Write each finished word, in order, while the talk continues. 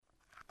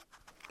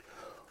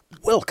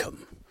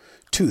welcome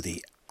to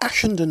the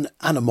ASHENDON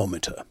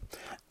Anemometer,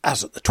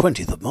 as at the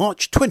 20th of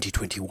March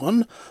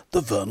 2021,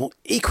 the Vernal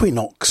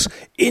Equinox,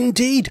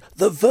 indeed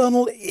the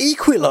Vernal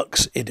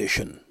Equilux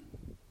edition.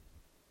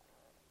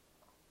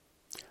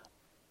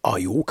 Are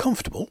you all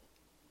comfortable?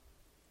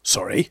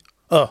 Sorry.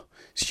 Oh,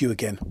 it's you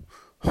again.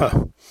 We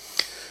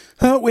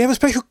have a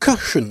special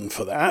cushion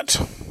for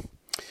that.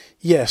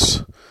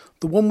 Yes,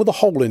 the one with a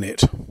hole in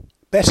it.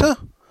 Better?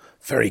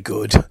 Very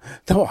good.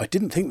 Though I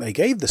didn't think they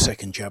gave the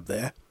second jab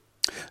there.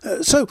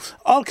 So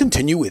I'll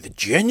continue with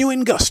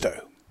genuine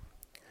gusto.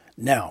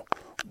 Now,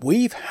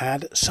 we've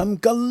had some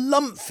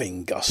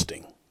Galumphing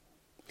gusting.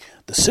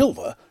 The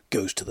silver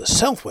goes to the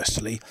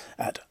southwesterly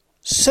at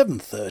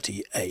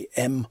 7:30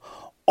 a.m.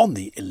 on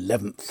the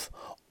 11th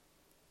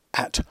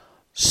at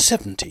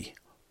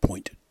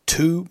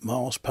 70.2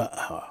 miles per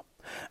hour.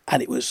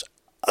 And it was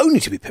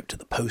only to be pipped at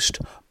the post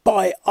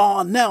by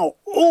our now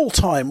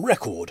all-time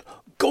record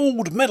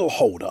gold medal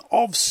holder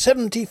of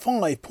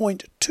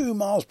 75.2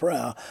 miles per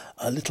hour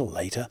a little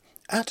later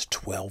at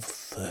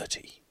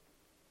 12:30.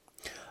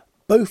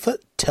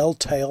 Beaufort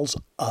telltales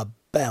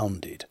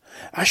abounded.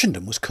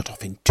 Ashendon was cut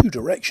off in two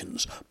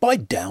directions by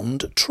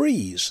downed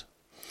trees.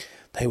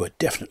 They were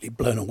definitely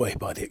blown away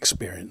by the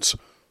experience.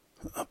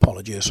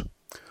 Apologies.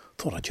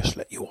 Thought I'd just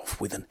let you off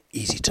with an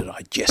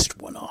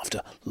easy-to-digest one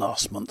after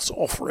last month's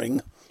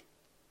offering.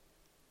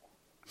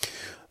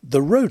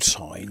 The road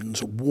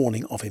signs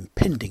warning of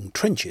impending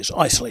trenches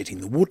isolating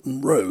the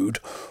wooden road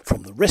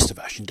from the rest of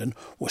Ashendon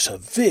were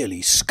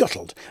severely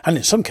scuttled, and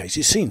in some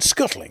cases seen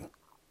scuttling.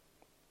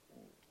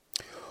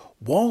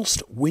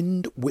 Whilst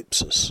wind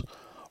whips us,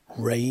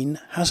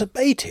 rain has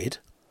abated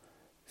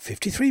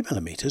 53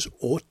 millimetres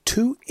or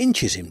 2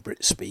 inches in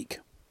Britspeak.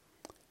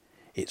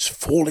 It's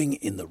falling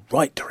in the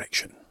right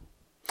direction.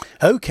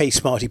 OK,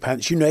 Smarty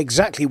Pants, you know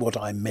exactly what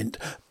I meant,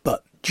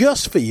 but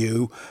just for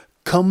you,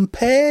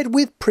 compared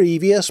with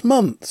previous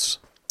months.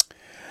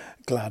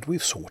 Glad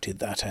we've sorted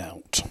that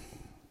out.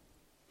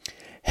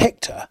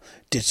 Hector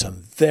did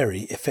some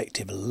very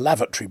effective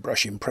lavatory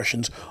brush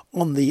impressions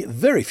on the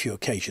very few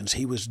occasions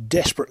he was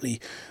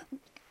desperately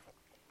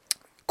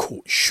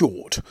caught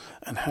short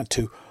and had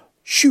to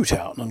shoot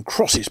out and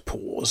uncross his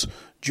paws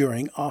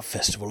during our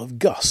Festival of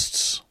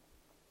Gusts.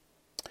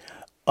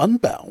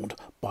 Unbound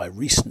by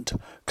recent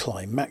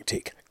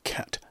climactic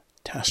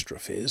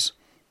catastrophes,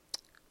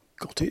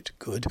 got it,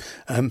 good.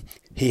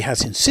 He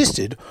has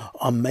insisted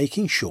on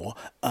making sure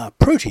our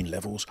protein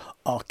levels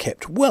are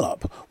kept well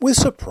up with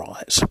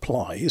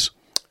supplies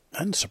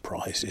and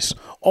surprises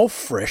of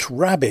fresh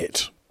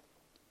rabbit.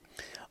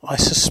 I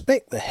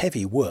suspect the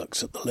heavy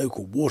works at the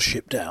local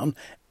watership down,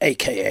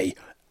 aka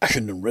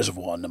Ashendon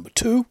Reservoir No.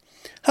 2,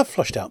 have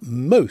flushed out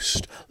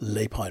most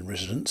Lapine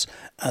residents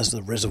as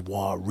the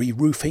reservoir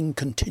re-roofing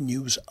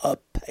continues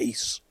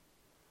apace.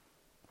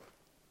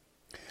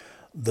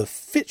 The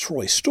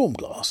Fitzroy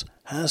Stormglass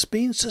has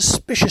been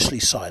suspiciously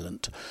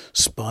silent,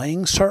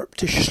 spying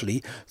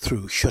surreptitiously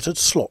through shuttered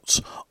slots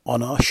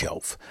on our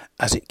shelf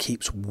as it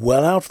keeps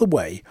well out of the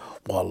way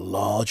while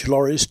large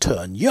lorries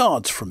turn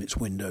yards from its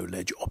window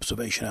ledge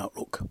observation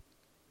outlook.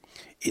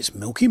 Its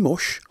milky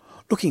mush,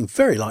 looking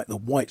very like the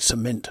white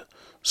cement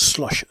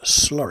slush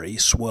slurry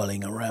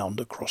swirling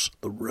around across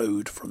the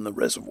road from the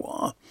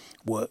reservoir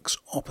works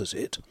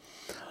opposite.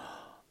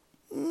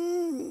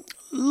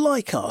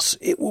 Like us,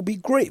 it will be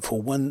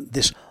grateful when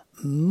this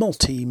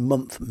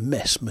multi-month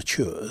mess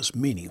matures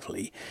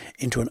meaningfully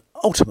into an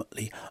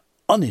ultimately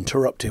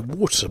uninterrupted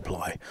water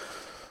supply.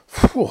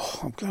 Whew,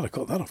 I'm glad I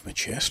got that off my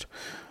chest.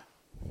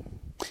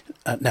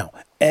 Now,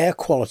 air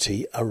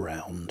quality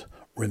around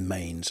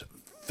remains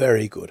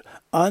very good.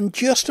 And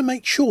just to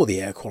make sure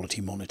the air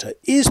quality monitor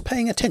is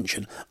paying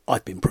attention,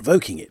 I've been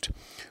provoking it,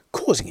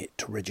 causing it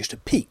to register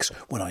peaks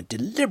when I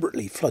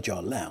deliberately flood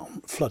our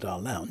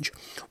lounge,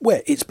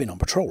 where it's been on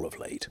patrol of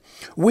late,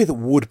 with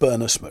wood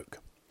burner smoke.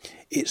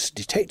 It's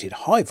detected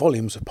high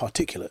volumes of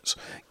particulates,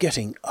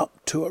 getting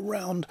up to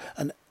around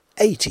an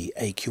 80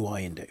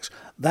 AQI index.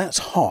 That's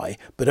high,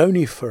 but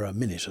only for a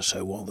minute or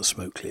so while the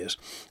smoke clears,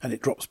 and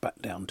it drops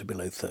back down to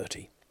below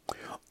 30.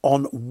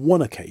 On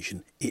one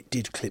occasion, it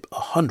did clip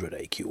 100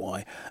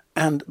 AQI,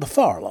 and the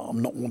fire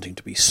alarm, not wanting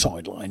to be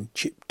sidelined,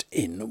 chipped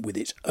in with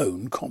its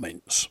own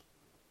comments.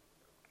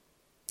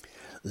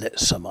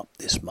 Let's sum up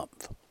this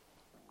month.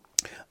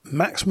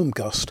 Maximum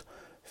gust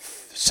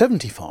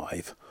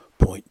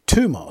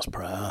 75.2 miles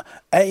per hour,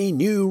 a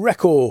new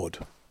record.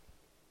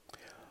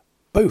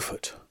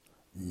 Beaufort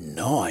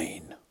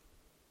 9.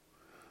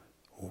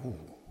 Ooh,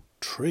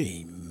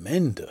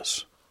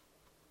 tremendous.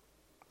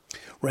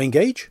 Rain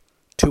gauge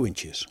 2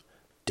 inches,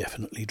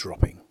 definitely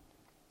dropping.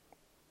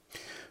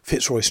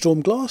 Fitzroy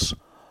Stormglass,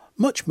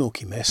 much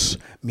milky mess,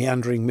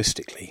 meandering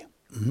mystically.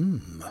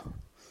 That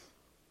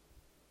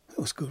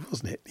was good,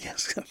 wasn't it?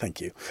 Yes,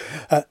 thank you.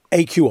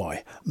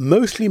 AQI,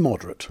 mostly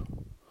moderate.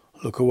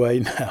 Look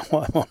away now,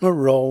 I'm on a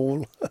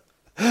roll.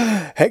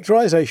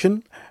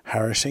 Hectorisation,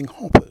 harassing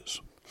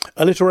hoppers.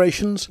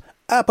 Alliterations,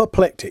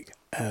 apoplectic,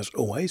 as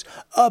always,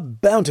 a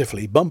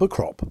bountifully bumper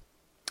crop.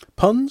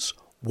 Puns,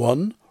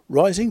 1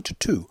 rising to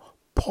 2,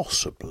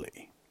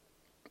 Possibly.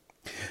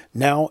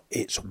 Now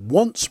it's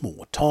once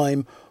more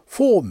time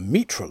for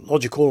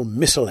meteorological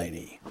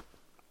miscellany.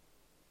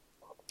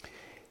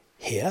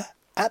 Here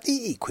at the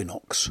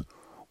equinox,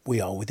 we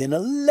are within a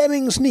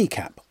lemming's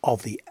kneecap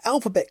of the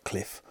alphabet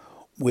cliff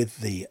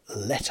with the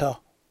letter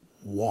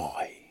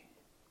Y.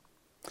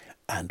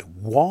 And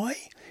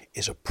Y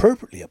is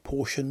appropriately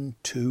apportioned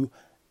to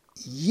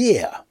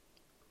year.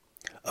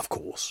 Of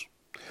course,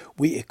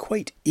 we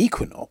equate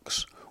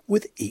equinox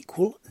with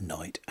equal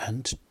night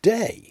and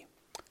day.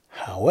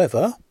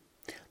 However,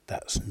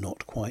 that's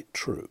not quite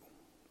true.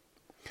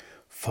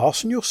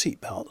 Fasten your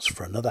seatbelts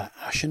for another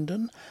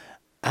ASHENDON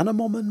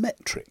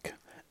Anemometric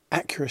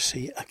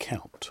accuracy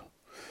account.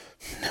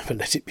 Never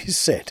let it be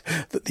said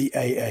that the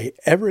AA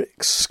ever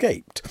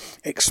escaped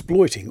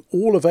exploiting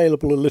all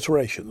available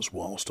alliterations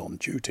whilst on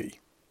duty.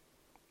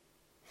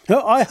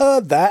 Oh, I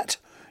heard that.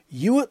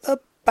 You at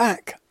the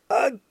back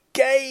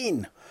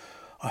again.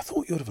 I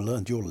thought you'd have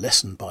learned your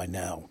lesson by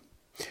now.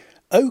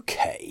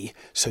 OK,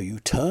 so you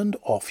turned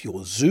off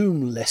your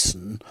Zoom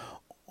lesson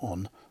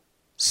on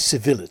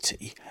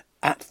civility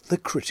at the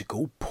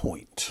critical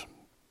point.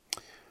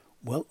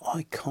 Well,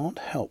 I can't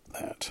help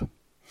that.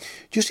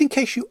 Just in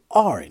case you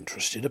are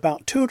interested,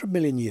 about 200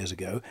 million years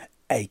ago,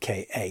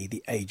 aka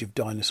the age of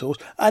dinosaurs,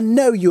 and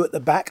no, you at the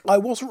back, I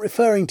wasn't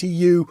referring to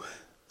you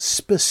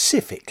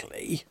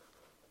specifically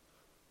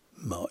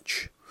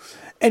much.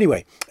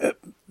 Anyway,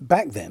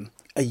 back then,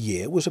 a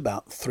year was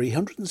about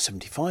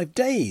 375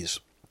 days.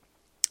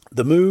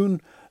 The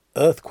moon,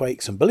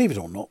 earthquakes, and believe it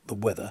or not, the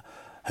weather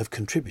have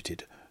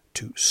contributed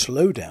to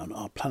slow down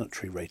our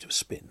planetary rate of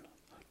spin.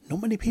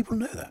 Not many people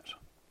know that.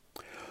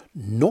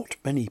 Not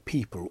many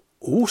people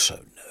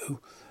also know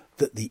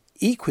that the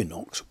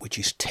equinox, which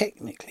is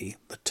technically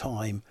the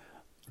time,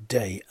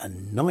 day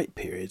and night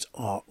periods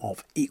are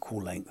of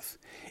equal length,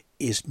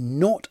 is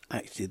not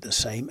actually the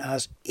same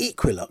as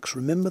equilux.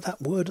 Remember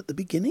that word at the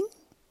beginning?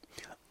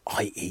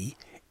 i.e.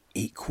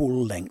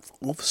 equal length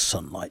of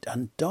sunlight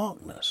and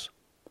darkness.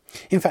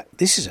 In fact,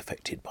 this is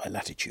affected by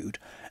latitude,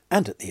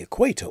 and at the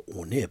equator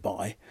or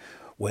nearby,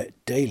 where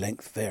day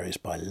length varies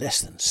by less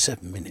than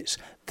 7 minutes,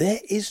 there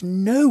is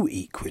no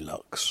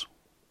equilux.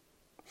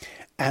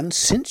 And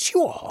since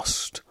you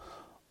asked,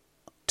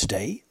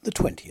 today the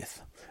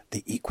 20th,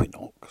 the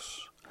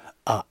equinox,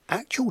 our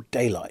actual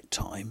daylight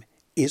time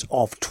is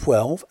of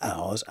 12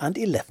 hours and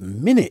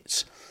 11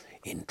 minutes.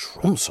 In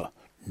Tromsø,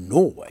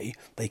 Norway,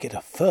 they get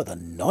a further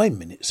 9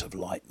 minutes of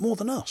light more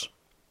than us.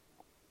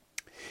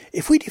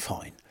 If we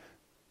define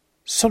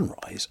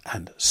sunrise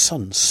and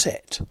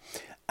sunset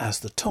as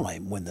the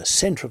time when the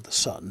centre of the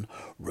sun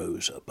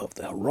rose above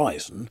the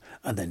horizon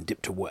and then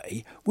dipped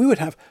away, we would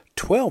have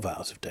 12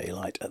 hours of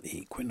daylight at the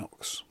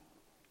equinox.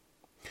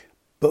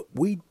 But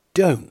we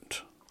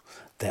don't.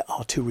 There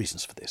are two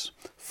reasons for this.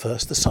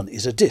 First, the sun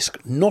is a disk,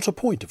 not a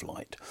point of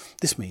light.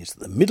 This means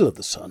that the middle of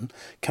the sun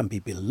can be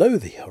below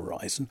the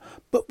horizon,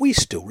 but we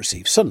still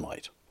receive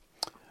sunlight.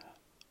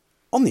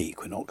 On the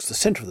equinox, the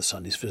centre of the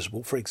sun is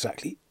visible for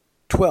exactly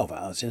 12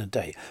 hours in a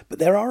day, but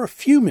there are a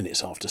few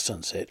minutes after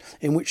sunset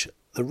in which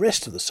the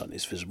rest of the sun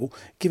is visible,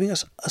 giving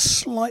us a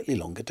slightly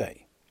longer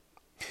day.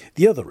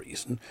 The other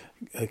reason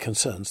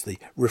concerns the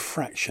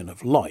refraction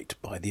of light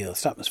by the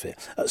Earth's atmosphere.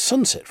 At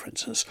sunset, for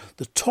instance,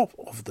 the top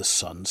of the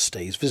sun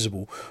stays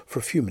visible for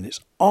a few minutes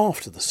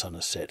after the sun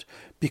has set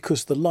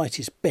because the light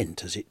is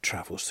bent as it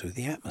travels through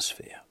the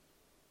atmosphere.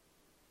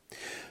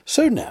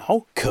 So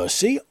now,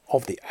 courtesy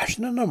of the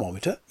ASHENDON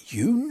anemometer,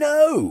 you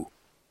know.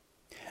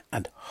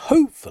 And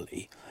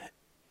hopefully,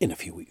 in a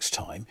few weeks'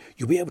 time,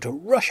 you'll be able to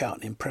rush out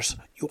and impress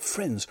your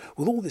friends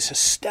with all this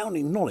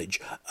astounding knowledge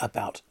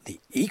about the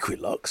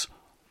equilux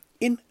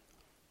in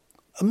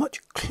a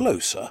much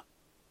closer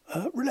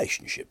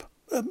relationship.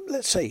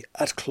 Let's say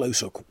at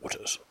closer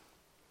quarters.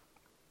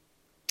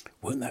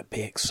 Won't that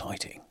be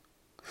exciting?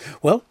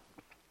 Well,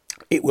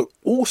 it will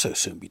also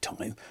soon be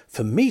time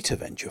for me to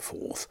venture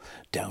forth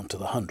down to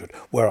the 100,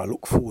 where I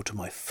look forward to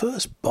my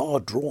first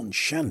bar-drawn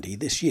shandy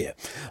this year.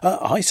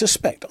 I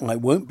suspect I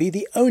won't be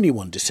the only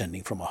one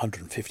descending from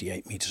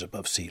 158 metres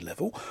above sea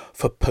level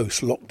for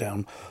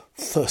post-lockdown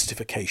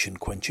thirstification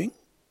quenching.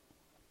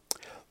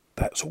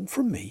 That's all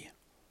from me,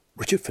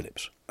 Richard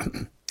Phillips,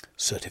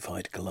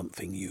 certified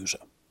Galumphing user.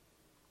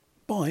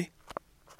 Bye.